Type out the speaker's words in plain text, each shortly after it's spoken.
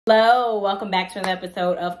Hello, welcome back to another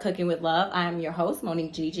episode of Cooking with Love. I'm your host,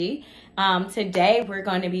 Monique Gigi. Today we're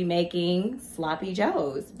going to be making sloppy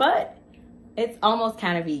joes, but it's almost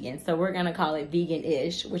kind of vegan, so we're going to call it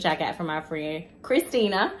vegan-ish, which I got from my friend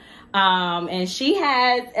Christina. And she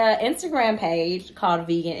has an Instagram page called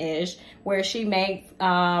Vegan-ish, where she makes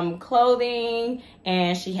clothing,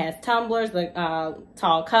 and she has tumblers,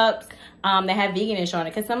 tall cups that have vegan-ish on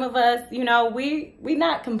it. Because some of us, you know, we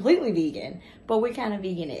not completely vegan, but we're kind of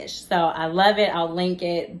vegan-ish. So I love it. I'll link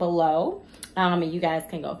it below. And you guys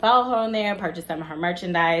can go follow her on there, purchase some of her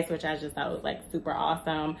merchandise, which I just thought was like super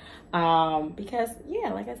awesome. Because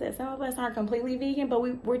yeah, like I said, some of us aren't completely vegan, but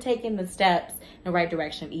we're taking the steps in the right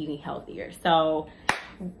direction of eating healthier. So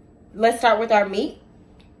let's start with our meat.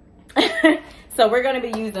 So we're going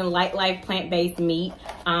to be using Light Life plant-based meat.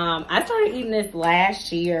 I started eating this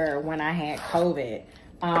last year when I had COVID.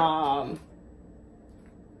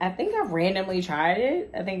 I think I randomly tried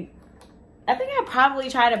it. I think I probably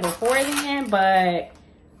tried it before then, but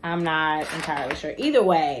I'm not entirely sure. Either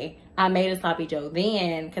way, I made a sloppy joe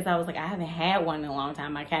then because I was like, I haven't had one in a long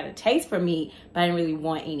time. I had a taste for meat, but I didn't really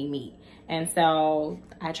want any meat. And so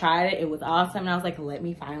I tried it. It was awesome. And I was like, let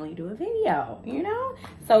me finally do a video, you know?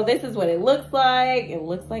 So this is what it looks like. It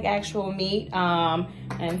looks like actual meat.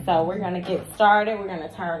 And so we're going to get started. We're going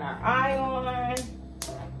to turn our eye on.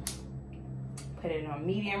 Put it on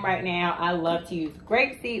medium right now. I love to use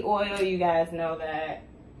grapeseed oil. You guys know that.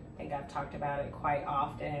 I think I've talked about it quite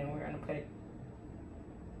often. We're going to put it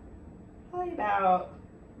probably about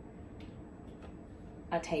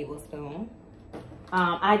a tablespoon.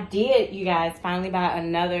 I did, you guys, finally buy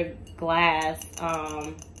another glass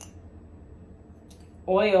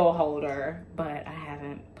oil holder, but I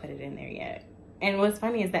haven't put it in there yet. And what's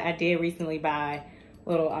funny is that I did recently buy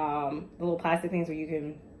little plastic things where you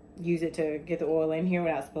can use it to get the oil in here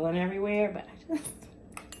without spilling everywhere, but I just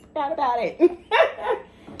forgot about it.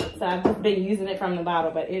 So I've just been using it from the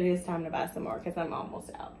bottle, but it is time to buy some more because I'm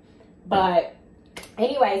almost out. But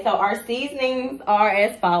anyway, so our seasonings are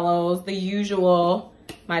as follows. The usual,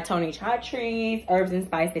 my Tony Chaudhry's herbs and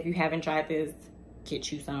spice. If you haven't tried this,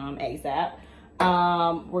 get you some ASAP.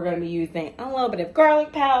 We're going to be using a little bit of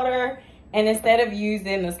garlic powder. And instead of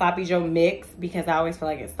using the sloppy joe mix, because I always feel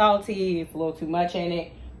like it's salty, it's a little too much in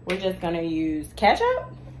it, we're just going to use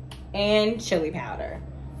ketchup and chili powder.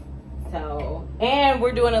 So, and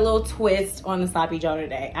we're doing a little twist on the sloppy joe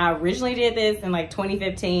today. I originally did this in like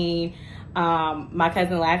 2015. My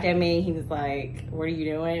cousin laughed at me. He was like, what are you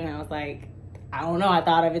doing? And I was like, I don't know. I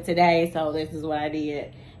thought of it today, so this is what I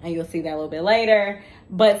did. And you'll see that a little bit later.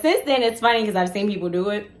 But since then, it's funny because I've seen people do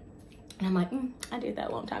it. And I'm like, I did that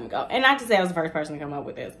a long time ago. And not to say I was the first person to come up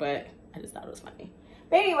with this, but I just thought it was funny.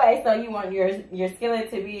 But anyway, so you want your skillet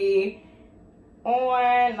to be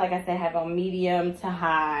on, like I said, have on medium to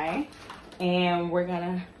high. And we're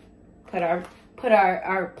gonna put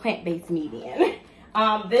our plant-based meat in.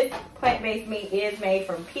 This plant-based meat is made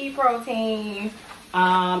from pea protein.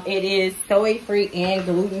 It is soy-free and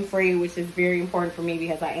gluten-free, which is very important for me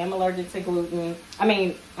because I am allergic to gluten.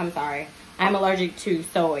 I'm allergic to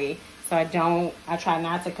soy. So I try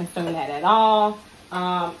not to consume that at all.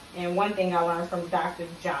 And one thing I learned from Dr.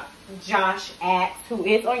 Josh Axe, who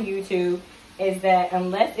is on YouTube, is that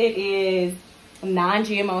unless it is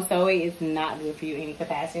non-GMO soy, it's not good for you in any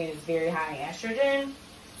capacity. It's very high in estrogen.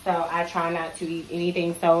 So I try not to eat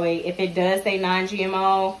anything soy. If it does say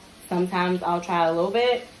non-GMO, sometimes I'll try a little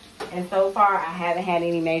bit. And so far, I haven't had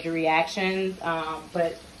any major reactions.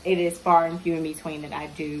 But it is far and few in between that I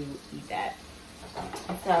do eat that.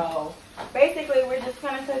 So basically, we're just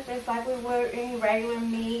going to cook this like we would any regular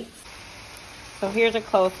meat. So here's a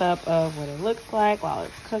close-up of what it looks like while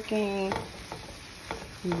it's cooking.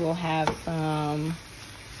 We will have some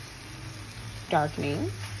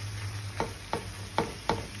darkening.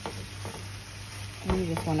 And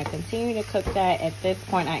you just want to continue to cook that. At this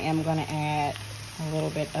point, I am going to add a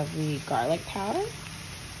little bit of the garlic powder.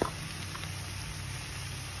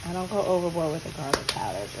 I don't go overboard with the garlic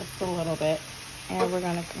powder, just a little bit. And we're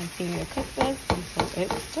going to continue to cook this until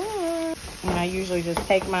it's done. And I usually just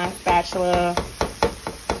take my spatula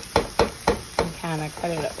and kind of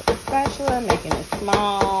cut it up with the spatula, making it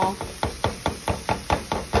small.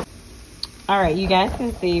 All right, you guys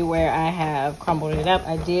can see where I have crumbled it up.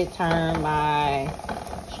 I did turn my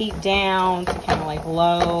heat down to kind of like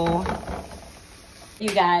low. You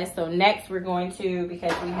guys, so next we're going to,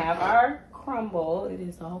 because we have our crumble, it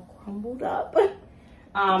is all crumbled up.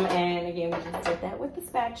 And again, we just did that with the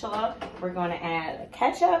spatula. We're going to add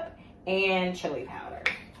ketchup and chili powder.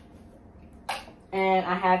 And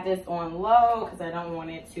I have this on low because I don't want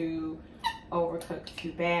it to overcook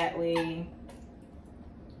too badly.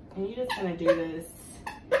 And you're just gonna do this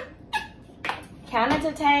kind of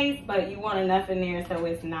to taste, but you want enough in there so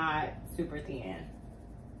it's not super thin.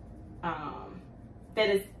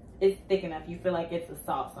 That it's thick enough. You feel like it's a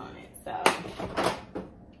sauce on it. So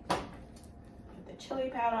put the chili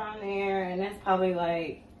powder on there, and that's probably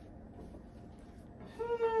like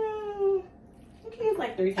you can use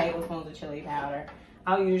like 3 tablespoons of chili powder.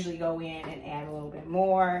 I'll usually go in and add a little bit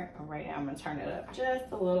more. Right now I'm gonna turn it up just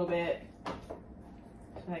a little bit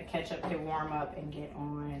so that ketchup can warm up and get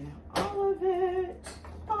on all of it.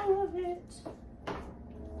 All of it.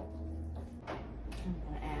 I'm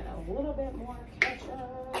gonna add a little bit more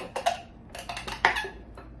ketchup.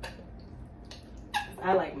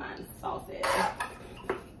 I like mine saucy. I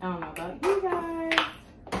don't know about you guys.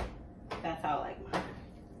 That's how I like mine.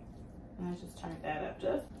 And I just turned that up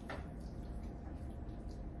just.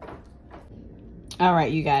 All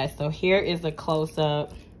right, you guys. So here is a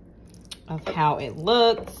close-up of how it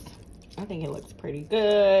looks. I think it looks pretty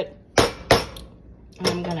good.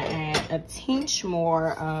 I'm gonna add a tinge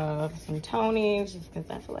more of some Tony's just because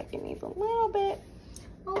I feel like it needs a little bit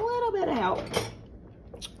of help.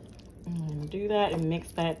 I'm gonna do that and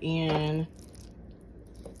mix that in.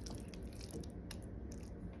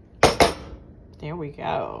 There we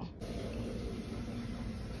go.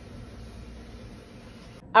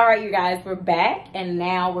 All right, you guys, we're back, and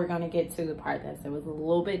now we're gonna get to the part that was a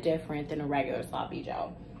little bit different than a regular sloppy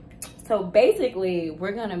joe. So basically,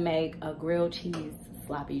 we're gonna make a grilled cheese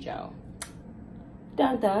sloppy joe.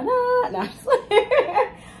 Dun dun dun.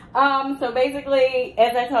 No, so basically,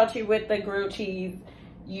 as I taught you with the grilled cheese,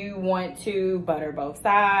 you want to butter both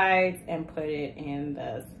sides and put it in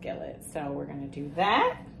the skillet. So we're gonna do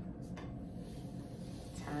that.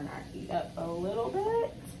 Turn our heat up a little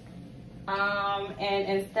bit.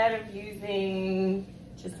 And instead of using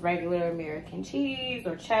just regular American cheese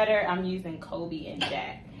or cheddar, I'm using Kobe and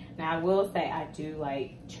Jack. Now I will say I do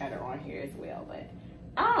like cheddar on here as well, but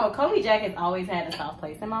I don't know, Kobe Jack has always had a soft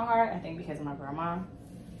place in my heart. I think because of my grandma.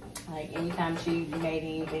 Like anytime she made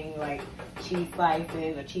anything like cheese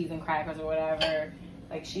slices or cheese and crackers or whatever,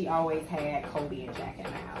 like she always had Kobe and Jack in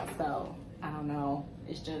the house. So I don't know,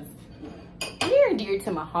 it's just near and dear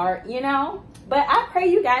to my heart, you know. But I pray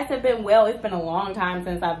you guys have been well. It's been a long time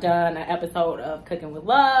since I've done an episode of Cooking with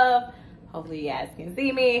Love. Hopefully you guys can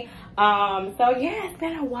see me. So yeah, it's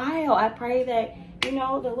been a while. I pray that, you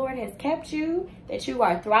know, the Lord has kept you, that you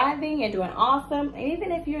are thriving and doing awesome. And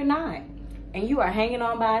even if you're not, and you are hanging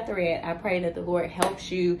on by a thread, I pray that the Lord helps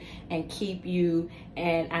you and keep you.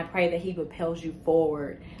 And I pray that he propels you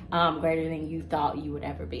forward greater than you thought you would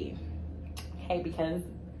ever be. Okay, because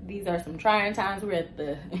these are some trying times. We're at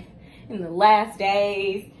in the last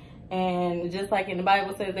days, and just like in the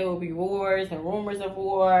Bible says, there will be wars and rumors of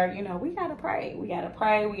war. You know, we gotta pray. We gotta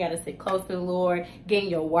pray. We gotta sit close to the Lord. Get in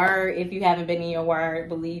your word. If you haven't been in your word,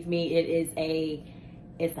 believe me,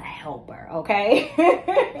 it's a helper. Okay.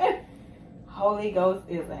 Holy Ghost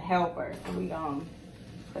is a helper. So we gonna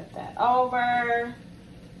put that over.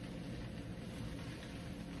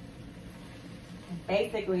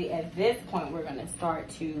 Basically, at this point, we're gonna start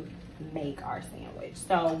to make our sandwich.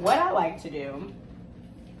 So what I like to do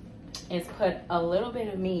is put a little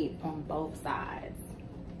bit of meat on both sides.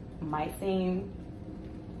 Might seem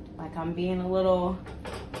like I'm being a little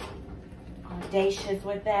audacious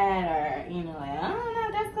with that, or you know, like I don't know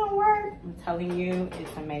if that's gonna work. I'm telling you,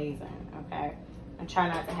 it's amazing. Okay, and try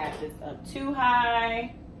not to have this up too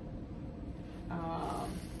high.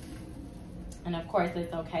 And of course,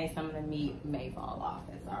 it's okay. Some of the meat may fall off.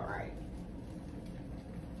 It's all right.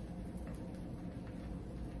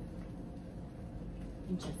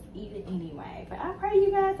 You just eat it anyway. But I pray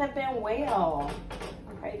you guys have been well.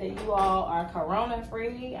 I pray that you all are corona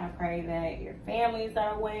free. I pray that your families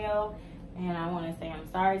are well. And I want to say I'm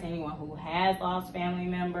sorry to anyone who has lost family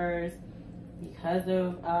members because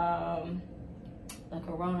of the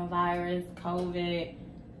coronavirus, COVID.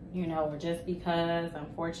 You know, or just because,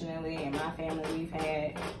 unfortunately, in my family, we've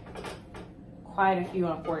had quite a few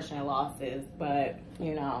unfortunate losses. But,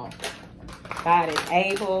 you know, God is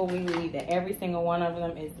able. We believe that every single one of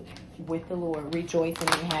them is with the Lord, rejoicing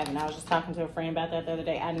in heaven. I was just talking to a friend about that the other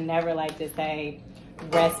day. I never like to say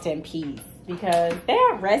rest in peace, because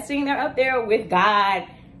they're resting. They're up there with God,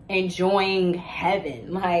 enjoying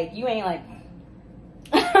heaven. Like, you ain't like,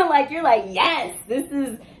 like, you're like, yes, this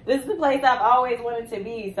is the place I've always wanted to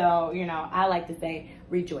be. So, you know, I like to say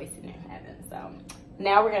rejoicing in heaven. So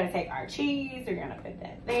now we're going to take our cheese. We're going to put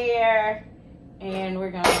that there. And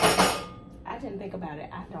we're going to, I didn't think about it.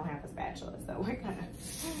 I don't have a spatula. So we're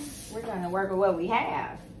going to work with what we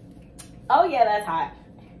have. Oh yeah, that's hot.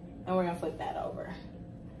 And we're going to flip that over.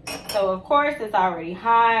 So of course it's already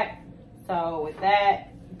hot. So with that,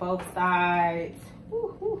 both sides,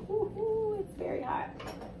 it's very hot.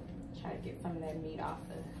 Try to get some of that meat off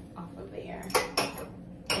of there.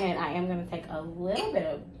 And I am gonna take a little bit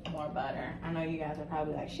of more butter. I know you guys are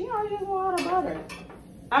probably like, she already uses a lot of butter.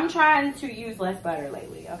 I'm trying to use less butter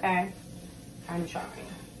lately, okay? I'm trying.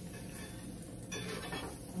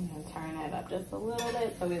 I'm gonna turn that up just a little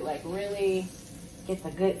bit so it like really gets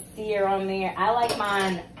a good sear on there. I like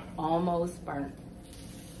mine almost burnt.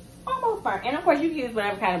 Almost burnt. And of course you can use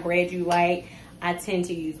whatever kind of bread you like. I tend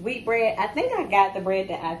to use wheat bread. I think I got the bread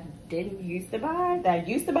that I didn't used to buy,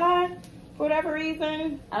 for whatever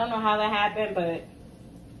reason. I don't know how that happened, but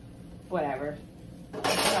whatever.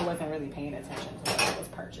 I wasn't really paying attention to what I was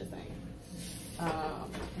purchasing. I'm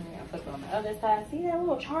gonna put it on the other side. See that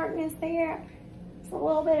little chartness there? It's a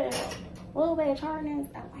little bit of chartness.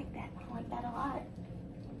 I like that. I like that a lot.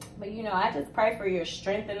 But you know, I just pray for your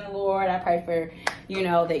strength in the Lord. I pray for, you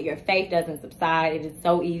know, that your faith doesn't subside. It is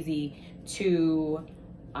so easy to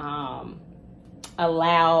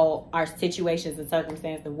allow our situations and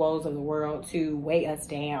circumstances, the woes of the world, to weigh us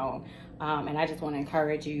down. And I just want to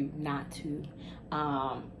encourage you not to.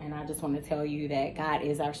 And I just want to tell you that God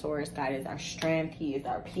is our source. God is our strength. He is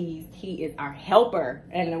our peace. He is our helper.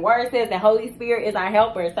 And the word says that Holy Spirit is our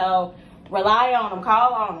helper. So rely on him.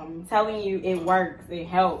 Call on him. I'm telling you, it works. It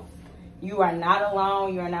helps. You are not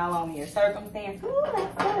alone. You are not alone in your circumstance. Ooh,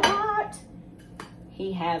 that's so hot.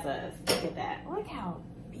 He has us. Look at that. Look how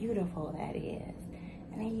beautiful that is.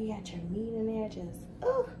 And then you got your meat in there. Just,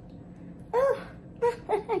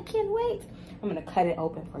 I can't wait. I'm going to cut it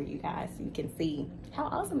open for you guys so you can see how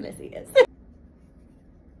awesome this is.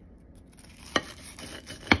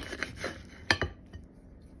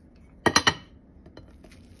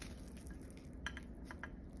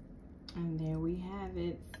 And there we have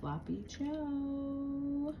it. Sloppy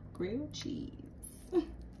Joe grilled cheese.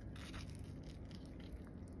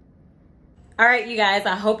 All right, you guys,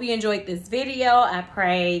 I hope you enjoyed this video. I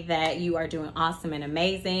pray that you are doing awesome and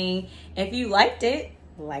amazing. If you liked it,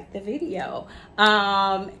 like the video.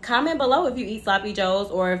 Comment below if you eat Sloppy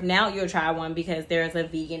Joes, or if now you'll try one, because there's a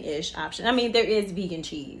vegan-ish option. I mean, there is vegan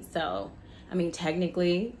cheese, so I mean,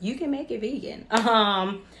 technically you can make it vegan.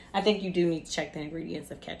 I think you do need to check the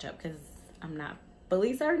ingredients of ketchup, because I'm not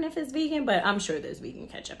fully certain if it's vegan, but I'm sure there's vegan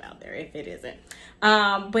ketchup out there if it isn't.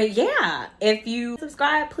 But yeah, if you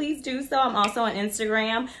subscribe, please do so. I'm also on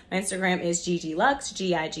Instagram. My Instagram is GigiLuxe,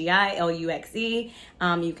 Gigiluxe.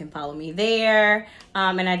 You can follow me there.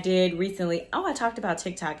 And I did recently, I talked about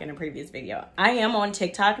TikTok in a previous video. I am on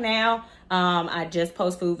TikTok now. I just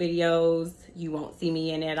post food videos. You won't see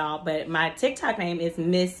me in it at all, but my TikTok name is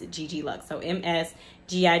Miss GigiLuxe. So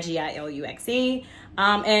MSGigiLuxe.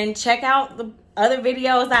 And check out the other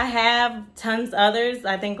videos. I have tons others.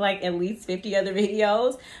 I think like at least 50 other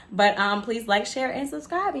videos. But please like, share, and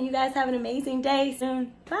subscribe. And you guys have an amazing day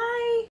soon. Bye.